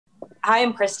Hi,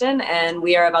 I'm Kristen, and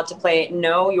we are about to play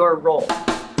Know Your Role.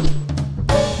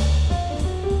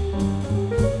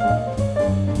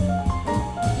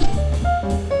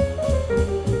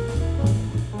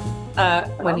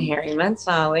 When Harry met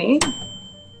Sally.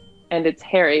 And it's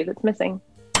Harry that's missing.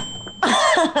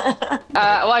 Well,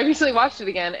 I recently watched it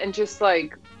again, and just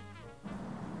like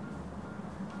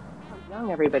how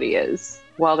young everybody is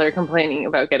while they're complaining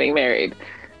about getting married.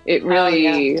 It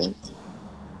really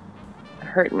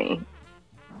hurt me.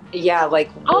 Yeah, like,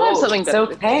 I'll have something it's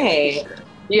okay.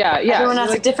 Yeah. Everyone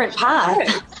has a different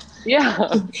path.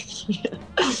 Yeah.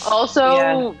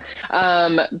 Also,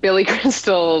 Billy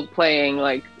Crystal playing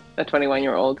like a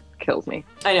 21-year-old kills me.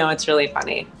 I know, it's really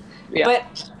funny. Yeah.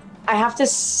 But I have to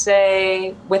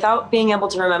say, without being able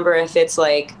to remember if it's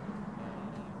like,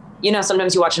 you know,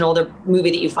 sometimes you watch an older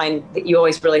movie that you find that you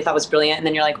always really thought was brilliant, and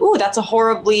then you're like, ooh, that's a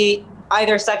horribly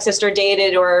either sexist or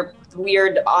dated or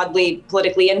weird, oddly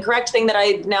politically incorrect thing that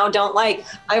I now don't like.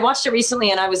 I watched it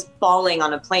recently and I was bawling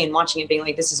on a plane watching it, being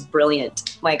like, this is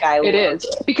brilliant. Like, it is.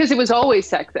 Because it was always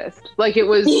sexist. Like, it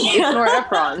was it's Nora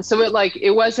Ephron. So it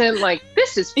wasn't like,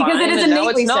 this is fine. Because it is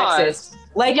innately sexist.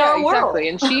 Like our world. Exactly.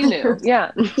 And she knew.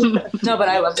 Yeah. No, but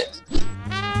I loved it.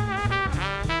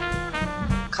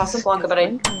 Casablanca, but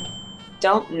I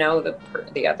don't know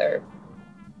the other.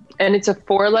 And it's a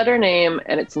 4-letter name,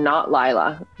 and it's not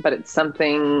Lila, but it's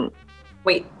something.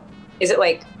 Wait, is it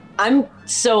like, I'm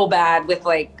so bad with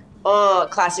like,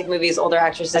 classic movies, older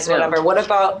actresses, whatever. What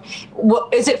about,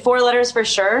 is it 4 letters for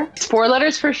sure? It's 4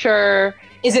 letters for sure.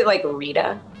 Is it like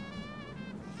Rita?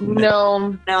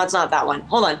 No. No, it's not that one.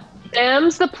 Hold on.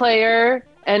 Sam's the player,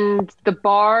 and the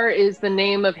bar is the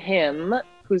name of him,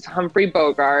 who's Humphrey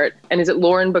Bogart. And is it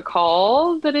Lauren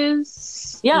Bacall that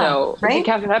is? Yeah. No. Right? Is it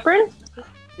Katharine Hepburn?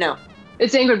 No.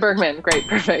 It's Ingrid Bergman. Great,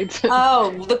 perfect.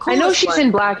 Oh, the coolest I know she's one.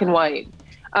 in black and white.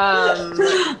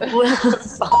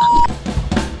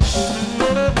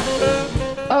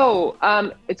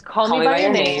 It's Call Me By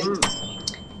Your Name.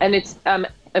 And it's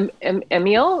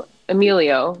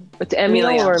Emilio. It's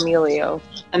Emilio or Emilio?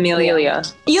 Amelia.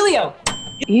 Elio.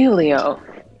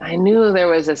 I knew there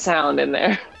was a sound in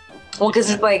there. Well, because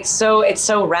it's like it's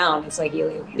so round. It's like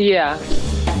Elio. Yeah.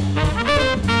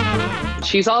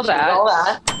 She's all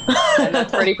that. And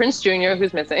that's Freddie Prinze Jr.,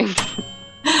 who's missing.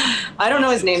 I don't know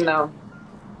his name, though.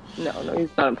 No, he's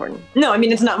not important. No, I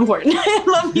mean, it's not important. I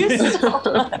love you so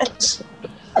much.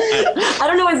 I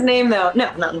don't know his name, though.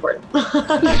 No, not important. But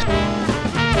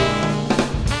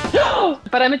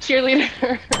I'm a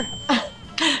cheerleader.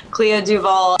 Clea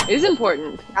Duvall is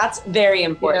important. That's very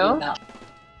important, though.